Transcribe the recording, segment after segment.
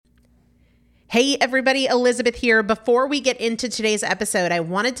Hey everybody, Elizabeth here. Before we get into today's episode, I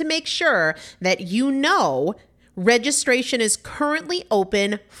wanted to make sure that you know registration is currently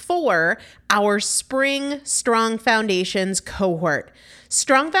open for our Spring Strong Foundations cohort.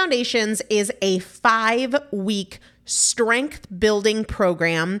 Strong Foundations is a 5-week strength building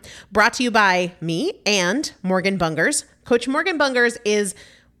program brought to you by me and Morgan Bungers. Coach Morgan Bungers is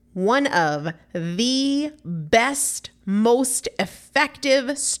one of the best, most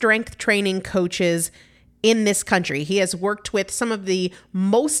effective strength training coaches in this country. He has worked with some of the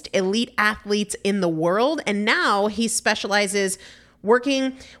most elite athletes in the world, and now he specializes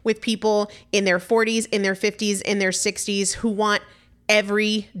working with people in their 40s, in their 50s, in their 60s who want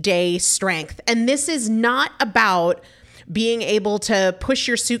everyday strength. And this is not about being able to push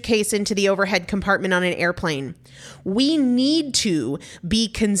your suitcase into the overhead compartment on an airplane. We need to be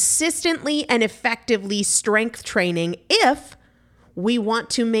consistently and effectively strength training if we want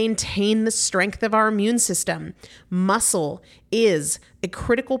to maintain the strength of our immune system. Muscle is a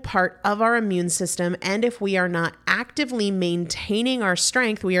critical part of our immune system, and if we are not actively maintaining our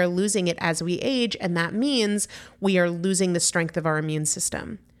strength, we are losing it as we age, and that means we are losing the strength of our immune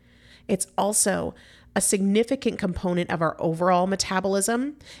system. It's also a significant component of our overall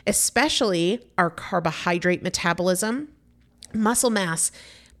metabolism, especially our carbohydrate metabolism. Muscle mass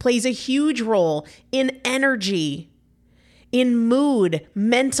plays a huge role in energy, in mood,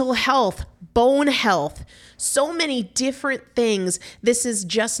 mental health, bone health, so many different things. This is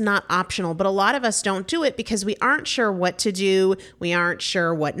just not optional, but a lot of us don't do it because we aren't sure what to do. We aren't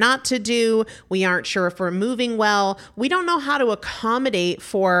sure what not to do. We aren't sure if we're moving well. We don't know how to accommodate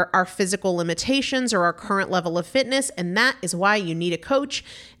for our physical limitations or our current level of fitness, and that is why you need a coach,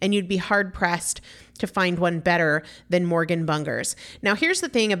 and you'd be hard-pressed to find one better than Morgan Bungers. Now, here's the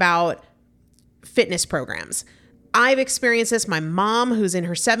thing about fitness programs. I've experienced this. My mom, who's in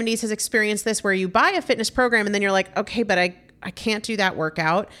her 70s, has experienced this, where you buy a fitness program and then you're like, okay, but I can't do that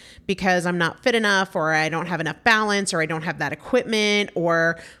workout because I'm not fit enough, or I don't have enough balance, or I don't have that equipment,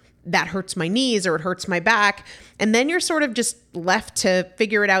 or that hurts my knees, or it hurts my back. And then you're sort of just left to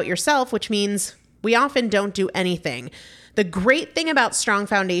figure it out yourself, which means we often don't do anything. The great thing about Strong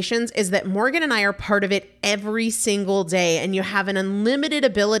Foundations is that Morgan and I are part of it every single day, and you have an unlimited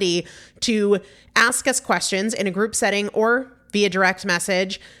ability to ask us questions in a group setting or via direct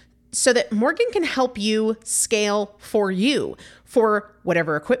message so that Morgan can help you scale for you, for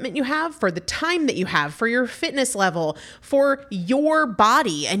whatever equipment you have, for the time that you have, for your fitness level, for your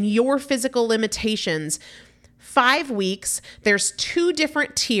body and your physical limitations. 5 weeks, there's 2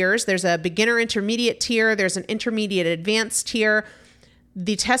 different tiers. There's a beginner intermediate tier. There's an intermediate advanced tier.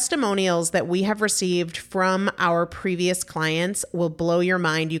 The testimonials that we have received from our previous clients will blow your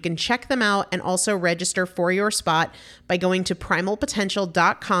mind. You can check them out and also register for your spot by going to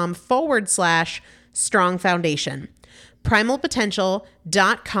primalpotential.com/strong foundation.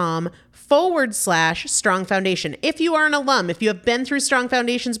 primalpotential.com/strong foundation. If you are an alum, if you have been through Strong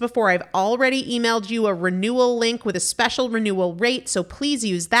Foundations before, I've already emailed you a renewal link with a special renewal rate, so please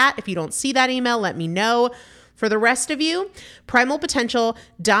use that. If you don't see that email, let me know. For the rest of you,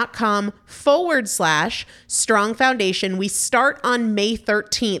 primalpotential.com/strong foundation. We start on May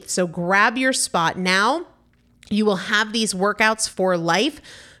 13th, so grab your spot now. You will have these workouts for life.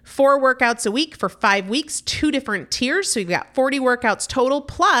 4 workouts a week for 5 weeks, 2 different tiers. So you've got 40 workouts total.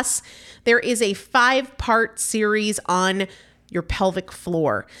 Plus, there is a 5-part series on your pelvic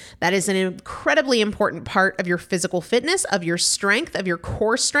floor. That is an incredibly important part of your physical fitness, of your strength, of your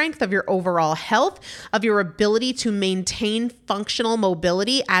core strength, of your overall health, of your ability to maintain functional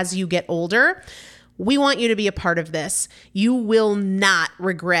mobility as you get older. We want you to be a part of this. You will not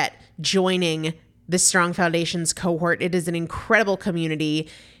regret joining the Strong Foundations cohort. It is an incredible community.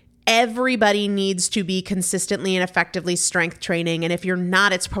 Everybody needs to be consistently and effectively strength training. And if you're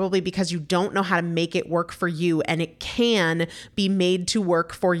not, it's probably because you don't know how to make it work for you. And it can be made to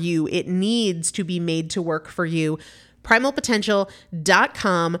work for you. It needs to be made to work for you.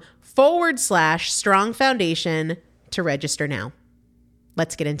 primalpotential.com/strong foundation to register now.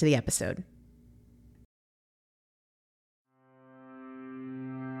 Let's get into the episode.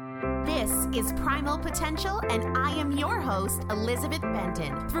 This is Primal Potential, and I am your host, Elizabeth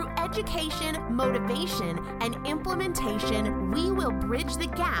Benton. Through education, motivation, and implementation, we will bridge the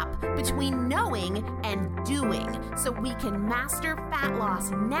gap between knowing and doing so we can master fat loss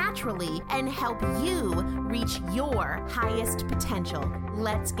naturally and help you reach your highest potential.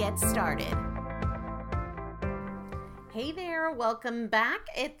 Let's get started. Hey there, welcome back.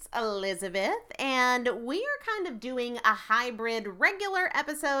 It's Elizabeth, and we are kind of doing a hybrid regular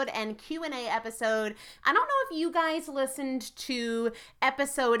episode and Q&A episode. I don't know if you guys listened to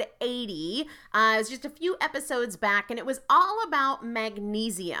episode 80. It was just a few episodes back, and it was all about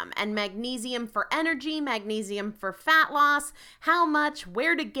magnesium and magnesium for energy, magnesium for fat loss, how much,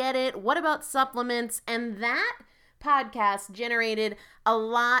 where to get it, what about supplements, and that podcast generated a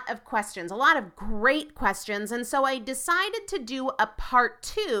lot of questions, a lot of great questions. And so I decided to do a part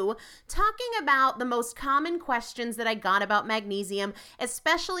 2 talking about the most common questions that I got about magnesium,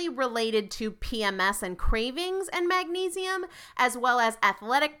 especially related to PMS and cravings and magnesium, as well as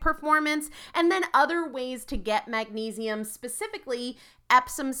athletic performance, and then other ways to get magnesium, specifically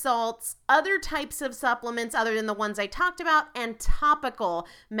Epsom salts, other types of supplements other than the ones I talked about, and topical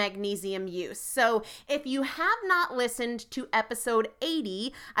magnesium use. So if you have not listened to episode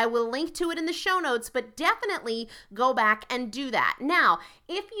 80, I will link to it in the show notes, but definitely go back and do that. Now,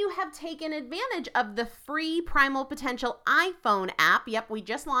 if you have taken advantage of the free Primal Potential iPhone app, yep, we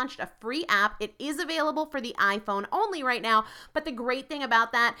just launched a free app. It is available for the iPhone only right now, but the great thing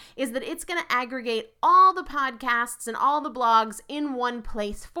about that is that it's going to aggregate all the podcasts and all the blogs in one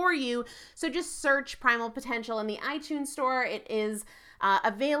place for you. So just search Primal Potential in the iTunes store. It is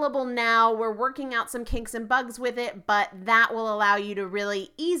available now. We're working out some kinks and bugs with it, but that will allow you to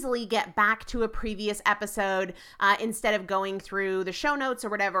really easily get back to a previous episode instead of going through the show notes or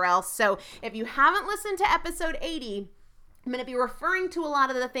whatever else. So if you haven't listened to episode 80, I'm going to be referring to a lot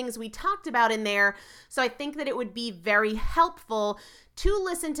of the things we talked about in there. So I think that it would be very helpful to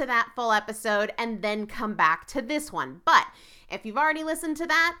listen to that full episode and then come back to this one. But if you've already listened to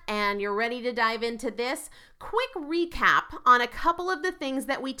that and you're ready to dive into this, quick recap on a couple of the things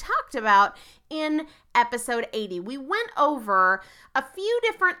that we talked about in episode 80. We went over a few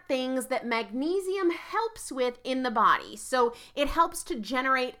different things that magnesium helps with in the body. So it helps to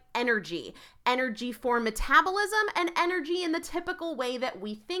generate energy for metabolism, and energy in the typical way that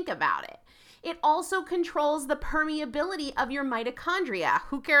we think about it. It also controls the permeability of your mitochondria.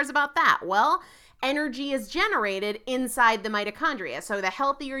 Who cares about that? Well, energy is generated inside the mitochondria. So the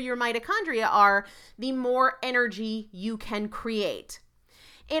healthier your mitochondria are, the more energy you can create.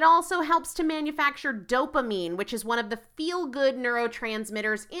 It also helps to manufacture dopamine, which is one of the feel-good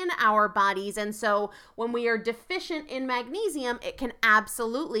neurotransmitters in our bodies. And so when we are deficient in magnesium, it can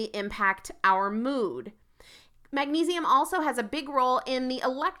absolutely impact our mood. Magnesium also has a big role in the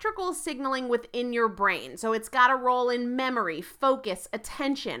electrical signaling within your brain. So it's got a role in memory, focus,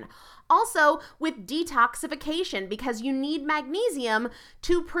 attention. Also with detoxification, because you need magnesium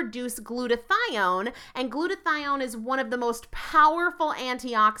to produce glutathione, and glutathione is one of the most powerful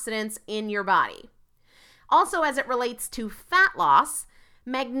antioxidants in your body. Also, as it relates to fat loss,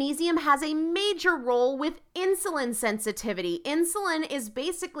 magnesium has a major role with insulin sensitivity. Insulin is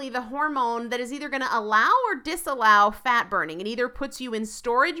basically the hormone that is either going to allow or disallow fat burning. It either puts you in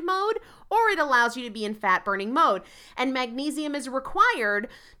storage mode or it allows you to be in fat burning mode. And magnesium is required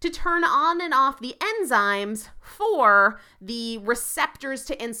to turn on and off the enzymes for the receptors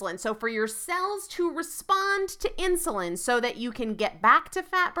to insulin. So for your cells to respond to insulin so that you can get back to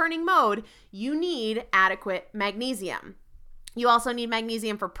fat burning mode, you need adequate magnesium. You also need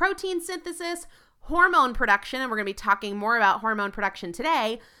magnesium for protein synthesis, hormone production, and we're going to be talking more about hormone production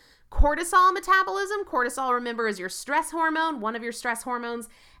today, cortisol metabolism. Cortisol, remember, is your stress hormone, one of your stress hormones,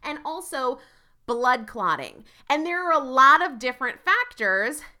 and also blood clotting. And there are a lot of different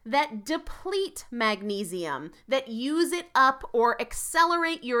factors that deplete magnesium, that use it up or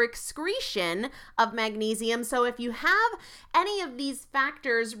accelerate your excretion of magnesium. So if you have any of these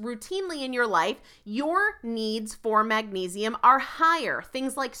factors routinely in your life, your needs for magnesium are higher.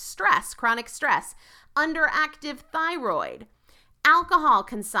 Things like stress, chronic stress, underactive thyroid, alcohol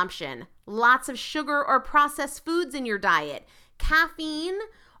consumption, lots of sugar or processed foods in your diet, caffeine,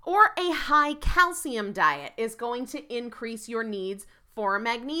 or a high calcium diet is going to increase your needs for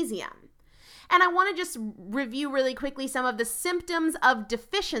magnesium. And I want to just review really quickly some of the symptoms of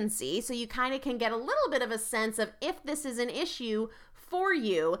deficiency so you kind of can get a little bit of a sense of if this is an issue for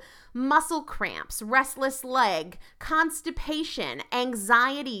you. Muscle cramps, restless leg, constipation,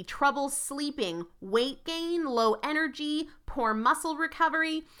 anxiety, trouble sleeping, weight gain, low energy, poor muscle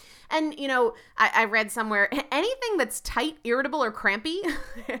recovery. And, you know, I read somewhere, anything that's tight, irritable, or crampy,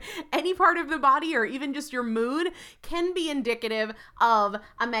 any part of the body or even just your mood can be indicative of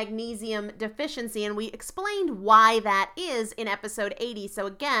a magnesium deficiency. And we explained why that is in episode 80. So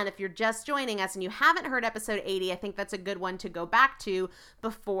again, if you're just joining us and you haven't heard episode 80, I think that's a good one to go back to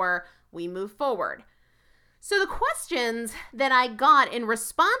before we move forward. So the questions that I got in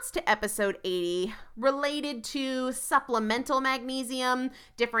response to episode 80 related to supplemental magnesium,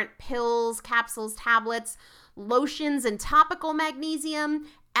 different pills, capsules, tablets, lotions, and topical magnesium,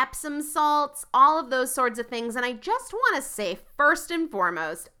 Epsom salts, all of those sorts of things. And I just want to say, first and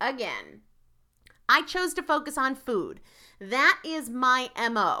foremost, again, I chose to focus on food. That is my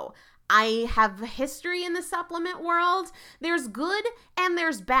MO. I have a history in the supplement world. There's good and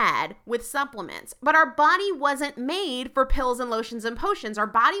there's bad with supplements, but our body wasn't made for pills and lotions and potions. Our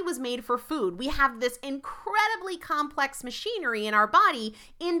body was made for food. We have this incredibly complex machinery in our body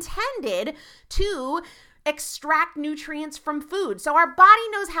intended to extract nutrients from food. So our body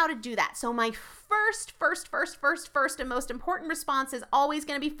knows how to do that. So my first and most important response is always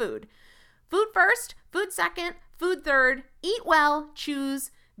going to be food. Food first, food second, food third. Eat well,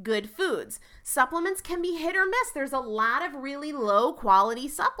 choose good foods. Supplements can be hit or miss. There's a lot of really low quality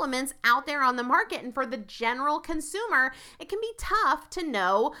supplements out there on the market. And for the general consumer, it can be tough to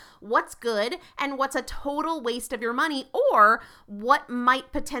know what's good and what's a total waste of your money, or what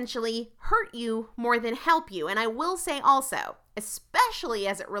might potentially hurt you more than help you. And I will say also, especially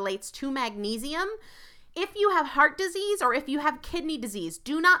as it relates to magnesium, if you have heart disease or if you have kidney disease,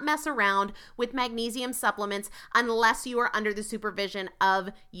 do not mess around with magnesium supplements unless you are under the supervision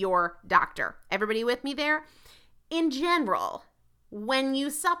of your doctor. Everybody with me there? In general, when you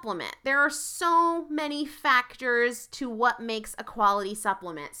supplement, there are so many factors to what makes a quality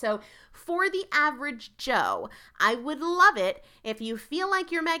supplement. So for the average Joe, I would love it if you feel like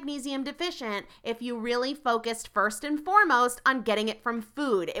you're magnesium deficient, if you really focused first and foremost on getting it from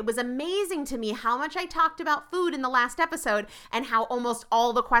food. It was amazing to me how much I talked about food in the last episode and how almost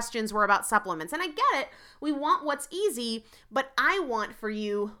all the questions were about supplements. And I get it. We want what's easy, but I want for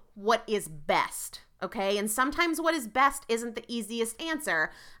you what is best. Okay, and sometimes what is best isn't the easiest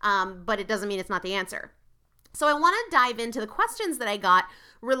answer, but it doesn't mean it's not the answer. So I want to dive into the questions that I got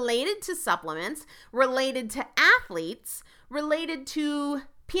related to supplements, related to athletes, related to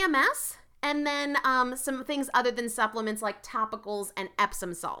PMS, and then some things other than supplements like topicals and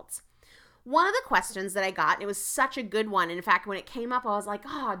Epsom salts. One of the questions that I got, and it was such a good one. In fact, when it came up, I was like,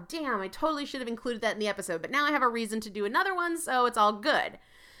 oh, damn, I totally should have included that in the episode. But now I have a reason to do another one, so it's all good.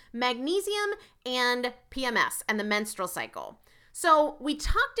 Magnesium and PMS and the menstrual cycle. So we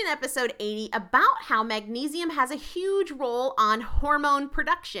talked in episode 80 about how magnesium has a huge role on hormone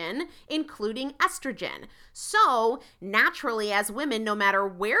production, including estrogen. So naturally, as women, no matter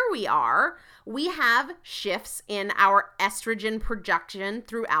where we are, we have shifts in our estrogen production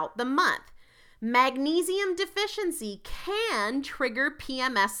throughout the month. Magnesium deficiency can trigger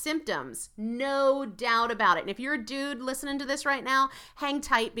PMS symptoms, no doubt about it. And if you're a dude listening to this right now, hang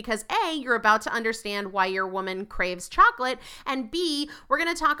tight because A, you're about to understand why your woman craves chocolate, and B, we're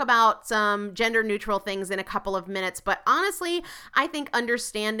going to talk about some gender neutral things in a couple of minutes. But honestly, I think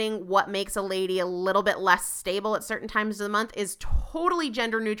understanding what makes a lady a little bit less stable at certain times of the month is totally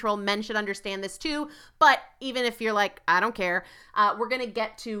gender neutral. Men should understand this too. But even if you're like, I don't care, we're going to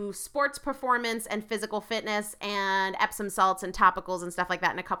get to sports performance and physical fitness and Epsom salts and topicals and stuff like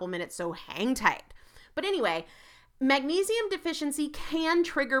that in a couple minutes, so hang tight. But anyway, magnesium deficiency can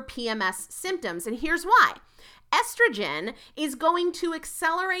trigger PMS symptoms, and here's why. Estrogen is going to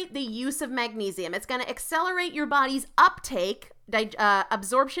accelerate the use of magnesium. It's going to accelerate your body's uptake,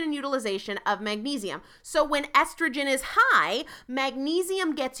 absorption and utilization of magnesium. So when estrogen is high,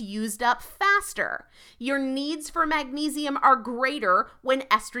 magnesium gets used up faster. Your needs for magnesium are greater when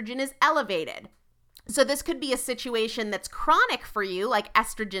estrogen is elevated. So this could be a situation that's chronic for you, like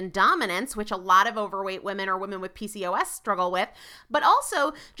estrogen dominance, which a lot of overweight women or women with PCOS struggle with, but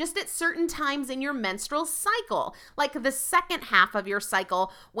also just at certain times in your menstrual cycle, like the second half of your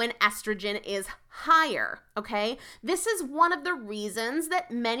cycle when estrogen is higher, okay? This is one of the reasons that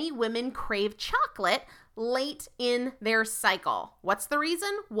many women crave chocolate late in their cycle. What's the reason?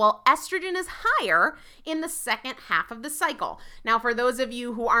 Well, estrogen is higher in the second half of the cycle. Now, for those of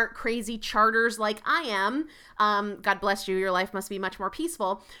you who aren't crazy charters like I am, God bless you, your life must be much more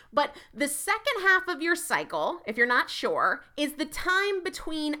peaceful. But the second half of your cycle, if you're not sure, is the time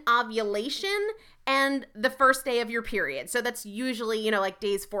between ovulation and the first day of your period. So that's usually, like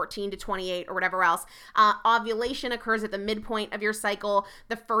days 14 to 28 or whatever else. Ovulation occurs at the midpoint of your cycle.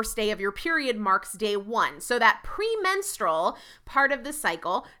 The first day of your period marks day 1. So that premenstrual part of the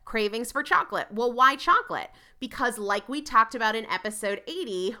cycle, cravings for chocolate. Well, why chocolate? Because like we talked about in episode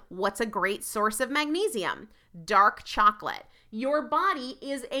 80, what's a great source of magnesium? Dark chocolate. Your body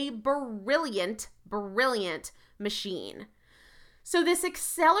is a brilliant machine. So this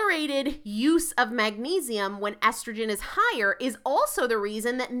accelerated use of magnesium when estrogen is higher is also the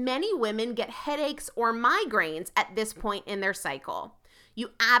reason that many women get headaches or migraines at this point in their cycle.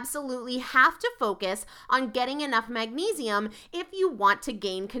 You absolutely have to focus on getting enough magnesium if you want to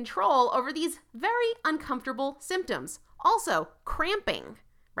gain control over these very uncomfortable symptoms. Also, cramping,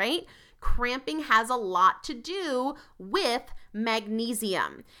 right? Cramping has a lot to do with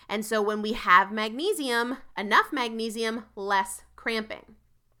magnesium. And so when we have magnesium, enough magnesium, less cramping.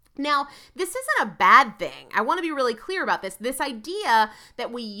 Now, this isn't a bad thing. I want to be really clear about this. This idea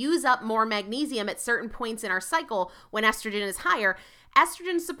that we use up more magnesium at certain points in our cycle when estrogen is higher,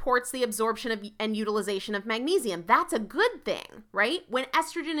 estrogen supports the absorption of and utilization of magnesium. That's a good thing, right? When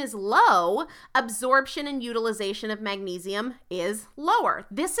estrogen is low, absorption and utilization of magnesium is lower.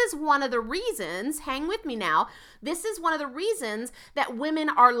 This is one of the reasons, hang with me now, this is one of the reasons that women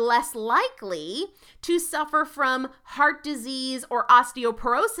are less likely to suffer from heart disease or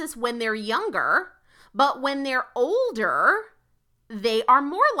osteoporosis when they're younger, but when they're older, they are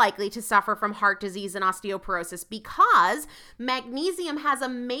more likely to suffer from heart disease and osteoporosis because magnesium has a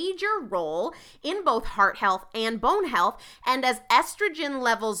major role in both heart health and bone health. And as estrogen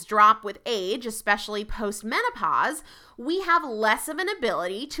levels drop with age, especially post-menopause, we have less of an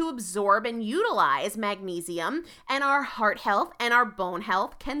ability to absorb and utilize magnesium, and our heart health and our bone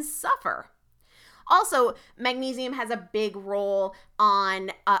health can suffer. Also, magnesium has a big role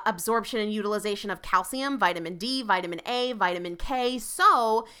on absorption and utilization of calcium, vitamin D, vitamin A, vitamin K.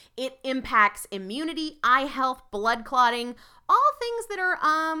 So it impacts immunity, eye health, blood clotting, all things that are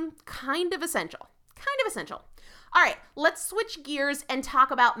kind of essential. All right, let's switch gears and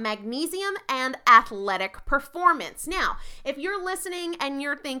talk about magnesium and athletic performance. Now, if you're listening and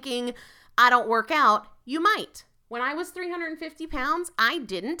you're thinking, I don't work out, you might. When I was 350 pounds, I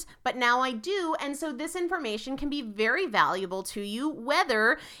didn't, but now I do. And so this information can be very valuable to you,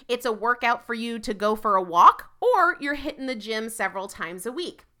 whether it's a workout for you to go for a walk or you're hitting the gym several times a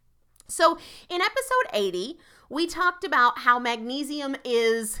week. So in episode 80, we talked about how magnesium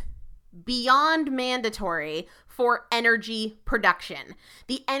is beyond mandatory for energy production.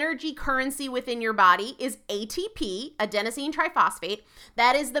 The energy currency within your body is ATP, adenosine triphosphate.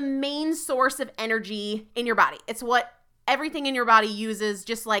 That is the main source of energy in your body. It's what everything in your body uses,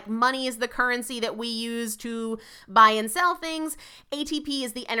 just like money is the currency that we use to buy and sell things. ATP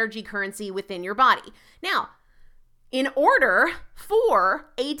is the energy currency within your body. Now, in order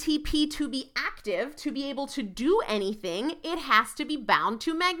for ATP to be active, to be able to do anything, it has to be bound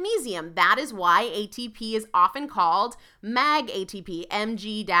to magnesium. That is why ATP is often called MAG-ATP,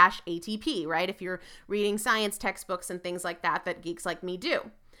 Mg-ATP, right? If you're reading science textbooks and things like that geeks like me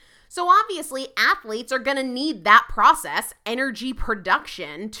do. So obviously, athletes are going to need that process, energy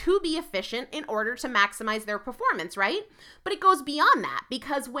production, to be efficient in order to maximize their performance, right? But it goes beyond that,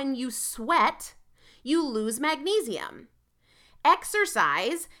 because when you sweat, you lose magnesium.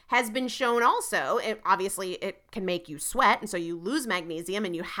 Exercise has been shown also, obviously it can make you sweat, and so you lose magnesium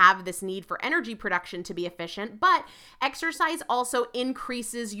and you have this need for energy production to be efficient, but exercise also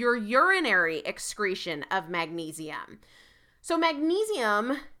increases your urinary excretion of magnesium. So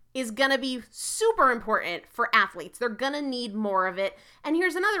magnesium is going to be super important for athletes. They're going to need more of it, and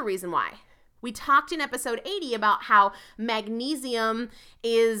here's another reason why. We talked in episode 80 about how magnesium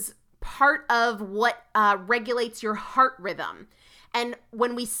is part of what regulates your heart rhythm. And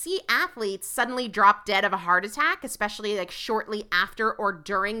when we see athletes suddenly drop dead of a heart attack, especially like shortly after or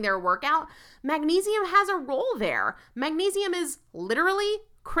during their workout, magnesium has a role there. Magnesium is literally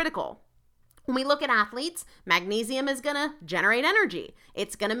critical. When we look at athletes, magnesium is going to generate energy.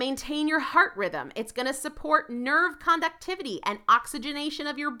 It's going to maintain your heart rhythm. It's going to support nerve conductivity and oxygenation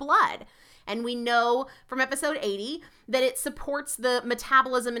of your blood. And we know from episode 80 that it supports the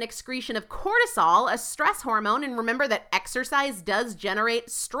metabolism and excretion of cortisol, a stress hormone. And remember that exercise does generate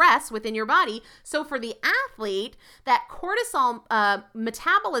stress within your body. So for the athlete, that cortisol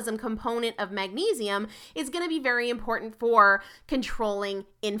metabolism component of magnesium is going to be very important for controlling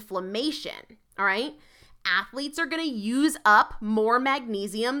inflammation. All right. Athletes are going to use up more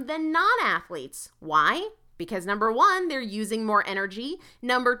magnesium than non-athletes. Why? Because number one, they're using more energy.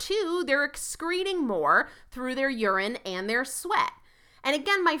 Number two, they're excreting more through their urine and their sweat. And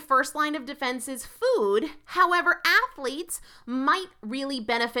again, my first line of defense is food. However, athletes might really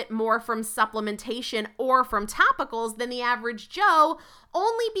benefit more from supplementation or from topicals than the average Joe,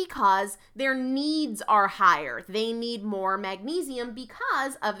 only because their needs are higher. They need more magnesium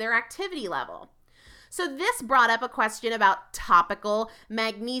because of their activity level. So this brought up a question about topical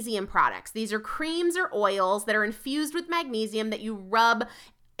magnesium products. These are creams or oils that are infused with magnesium that you rub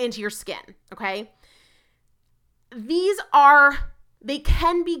into your skin, okay? they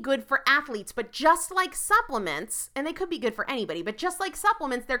can be good for athletes, but just like supplements, and they could be good for anybody, but just like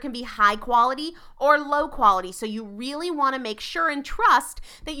supplements, there can be high quality or low quality. So you really want to make sure and trust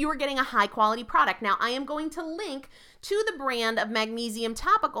that you are getting a high quality product. Now, I am going to link to the brand of magnesium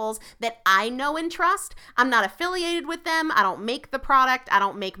topicals that I know and trust. I'm not affiliated with them. I don't make the product. I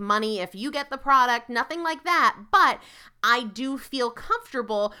don't make money if you get the product, nothing like that. But I do feel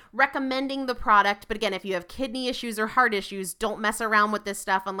comfortable recommending the product. But again, if you have kidney issues or heart issues, don't mess around with this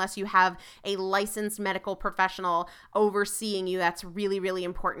stuff unless you have a licensed medical professional overseeing you. That's really, really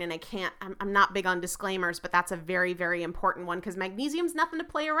important. And I'm not big on disclaimers, but that's a very, very important one because magnesium's nothing to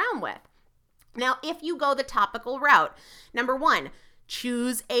play around with. Now, if you go the topical route, number one,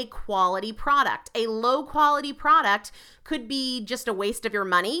 choose a quality product. A low quality product could be just a waste of your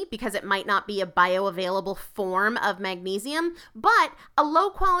money because it might not be a bioavailable form of magnesium, but a low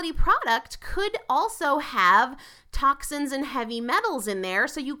quality product could also have toxins and heavy metals in there,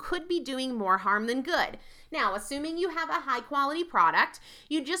 so you could be doing more harm than good. Now, assuming you have a high quality product,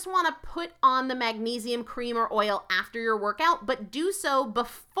 you just want to put on the magnesium cream or oil after your workout, but do so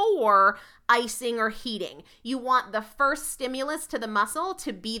before icing or heating. You want the first stimulus to the muscle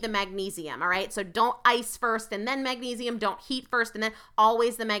to be the magnesium, all right? So don't ice first and then magnesium, don't heat first and then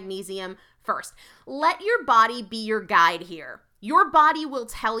always the magnesium first. Let your body be your guide here. Your body will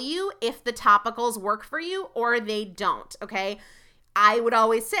tell you if the topicals work for you or they don't, okay? I would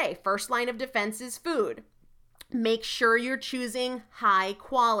always say first line of defense is food. Make sure you're choosing high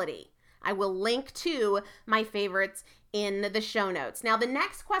quality. I will link to my favorites in the show notes. Now, the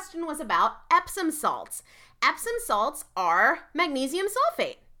next question was about Epsom salts. Epsom salts are magnesium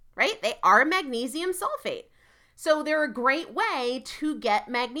sulfate, right? They are magnesium sulfate. So they're a great way to get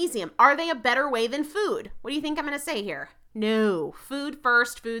magnesium. Are they a better way than food? What do you think I'm going to say here? No. Food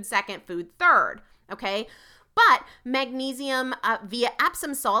first, food second, food third, okay? But magnesium via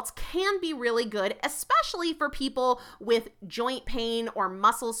Epsom salts can be really good, especially for people with joint pain or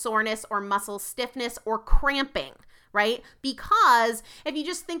muscle soreness or muscle stiffness or cramping, right? Because if you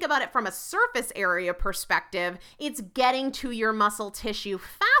just think about it from a surface area perspective, it's getting to your muscle tissue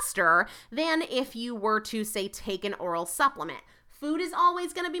faster than if you were to, say, take an oral supplement. Food is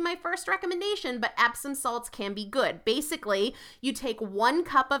always going to be my first recommendation, but Epsom salts can be good. Basically, you take 1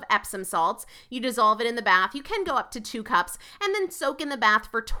 cup of Epsom salts, you dissolve it in the bath. You can go up to 2 cups and then soak in the bath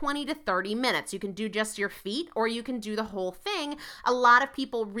for 20 to 30 minutes. You can do just your feet or you can do the whole thing. A lot of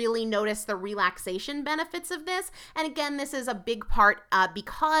people really notice the relaxation benefits of this. And again, this is a big part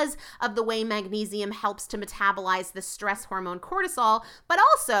because of the way magnesium helps to metabolize the stress hormone cortisol, but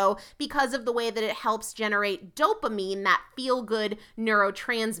also because of the way that it helps generate dopamine, that feel-good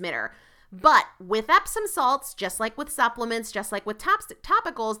neurotransmitter. But with Epsom salts, just like with supplements, just like with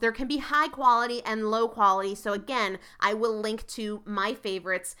topicals, there can be high quality and low quality. So again, I will link to my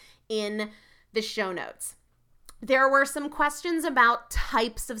favorites in the show notes. There were some questions about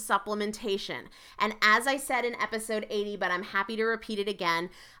types of supplementation. And as I said in episode 80, but I'm happy to repeat it again,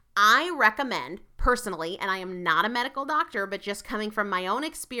 I recommend personally, and I am not a medical doctor, but just coming from my own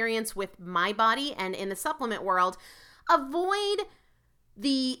experience with my body and in the supplement world, avoid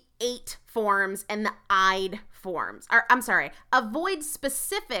the 8 forms and the IDE forms. Avoid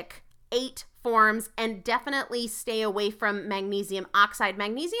specific 8 forms and definitely stay away from magnesium oxide.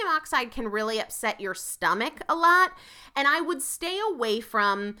 Magnesium oxide can really upset your stomach a lot, and I would stay away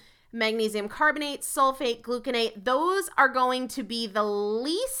from magnesium carbonate, sulfate, gluconate. Those are going to be the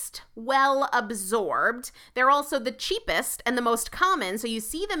least well absorbed. They're also the cheapest and the most common. So you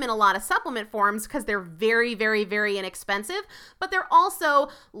see them in a lot of supplement forms because they're very, very, very inexpensive, but they're also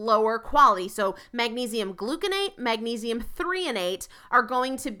lower quality. So magnesium gluconate, magnesium threonate are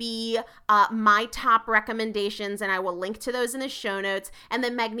going to be my top recommendations, and I will link to those in the show notes. And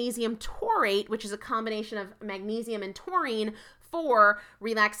then magnesium taurate, which is a combination of magnesium and taurine for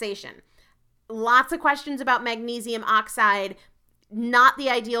relaxation. Lots of questions about magnesium oxide. Not the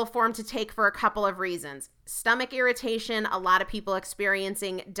ideal form to take for a couple of reasons. Stomach irritation, a lot of people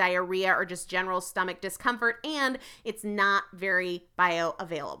experiencing diarrhea or just general stomach discomfort, and it's not very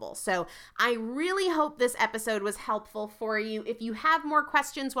bioavailable. So I really hope this episode was helpful for you. If you have more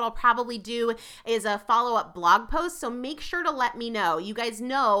questions, what I'll probably do is a follow-up blog post, so make sure to let me know. You guys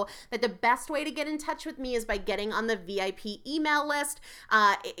know that the best way to get in touch with me is by getting on the VIP email list.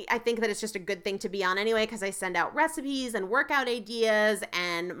 I think that it's just a good thing to be on anyway because I send out recipes and workout ideas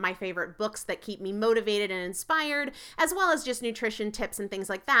and my favorite books that keep me motivated and inspired, as well as just nutrition tips and things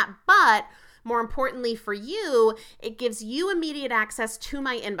like that. But More importantly for you, it gives you immediate access to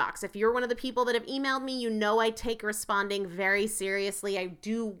my inbox. If you're one of the people that have emailed me, you know I take responding very seriously. I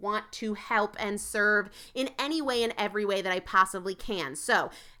do want to help and serve in any way and every way that I possibly can. So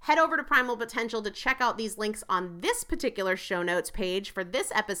head over to Primal Potential to check out these links on this particular show notes page for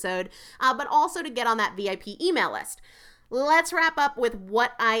this episode, but also to get on that VIP email list. Let's wrap up with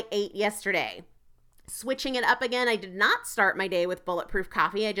what I ate yesterday. Switching it up again, I did not start my day with bulletproof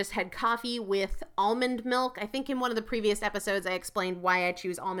coffee. I just had coffee with almond milk. I think in one of the previous episodes, I explained why I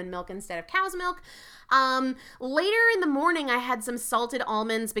choose almond milk instead of cow's milk. Later in the morning, I had some salted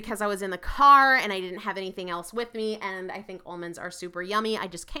almonds because I was in the car and I didn't have anything else with me. And I think almonds are super yummy. I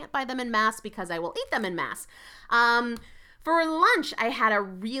just can't buy them in mass because I will eat them in mass. For lunch, I had a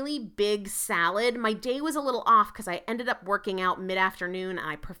really big salad. My day was a little off because I ended up working out mid-afternoon.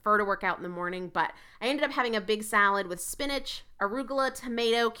 I prefer to work out in the morning, but I ended up having a big salad with spinach, arugula,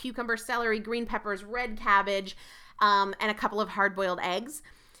 tomato, cucumber, celery, green peppers, red cabbage, and a couple of hard-boiled eggs.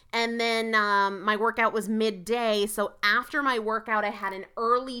 And then my workout was midday. So after my workout, I had an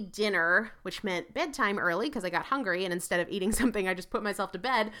early dinner, which meant bedtime early because I got hungry. And instead of eating something, I just put myself to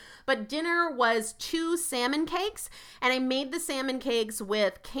bed. But dinner was 2 salmon cakes. And I made the salmon cakes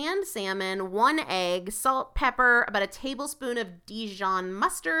with canned salmon, 1 egg, salt, pepper, about a tablespoon of Dijon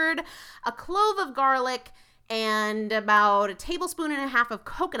mustard, a clove of garlic, and about a tablespoon and a half of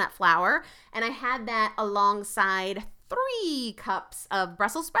coconut flour. And I had that alongside 3 cups of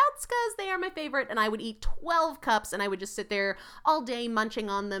Brussels sprouts because they are my favorite, and I would eat 12 cups and I would just sit there all day munching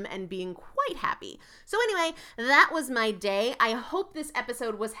on them and being quite happy. So anyway, that was my day. I hope this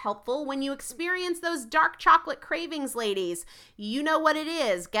episode was helpful. When you experience those dark chocolate cravings, ladies, you know what it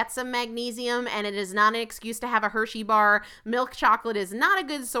is. Get some magnesium, and it is not an excuse to have a Hershey bar. Milk chocolate is not a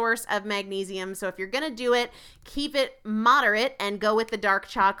good source of magnesium, so if you're gonna do it, keep it moderate and go with the dark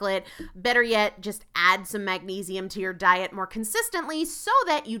chocolate. Better yet, just add some magnesium to your diet more consistently so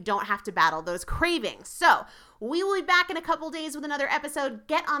that you don't have to battle those cravings. So we will be back in a couple days with another episode.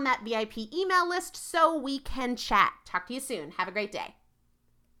 Get on that VIP email list so we can chat. Talk to you soon. Have a great day.